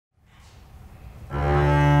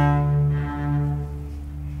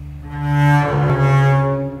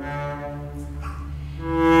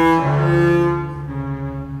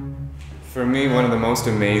most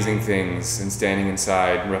amazing things in standing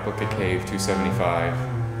inside Replica Cave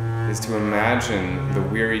 275 is to imagine the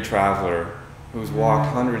weary traveler who's walked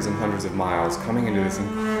hundreds and hundreds of miles coming into this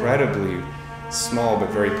incredibly small but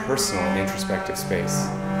very personal and introspective space.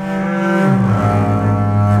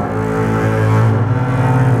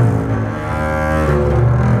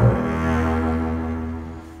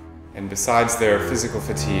 And besides their physical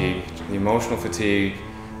fatigue, the emotional fatigue,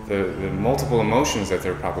 the multiple emotions that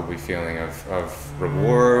they're probably feeling of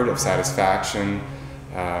reward, of satisfaction,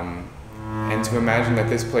 and to imagine that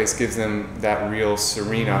this place gives them that real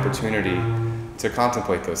serene opportunity to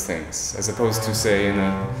contemplate those things, as opposed to, say, in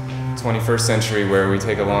the 21st century where we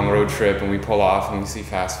take a long road trip and we pull off and we see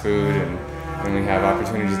fast food and we have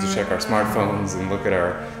opportunities to check our smartphones and look at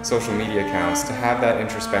our social media accounts. To have that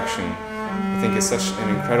introspection, I think, is such an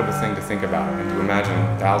incredible thing to think about, and to imagine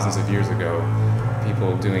thousands of years ago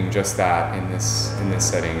people doing just that in this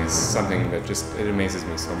setting is something that it amazes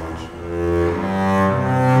me so much.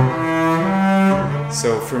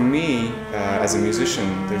 So for me, as a musician,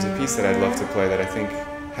 there's a piece that I'd love to play that I think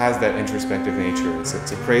has that introspective nature. It's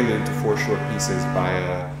a prelude to 4 short pieces by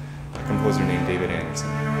a composer named David Anderson.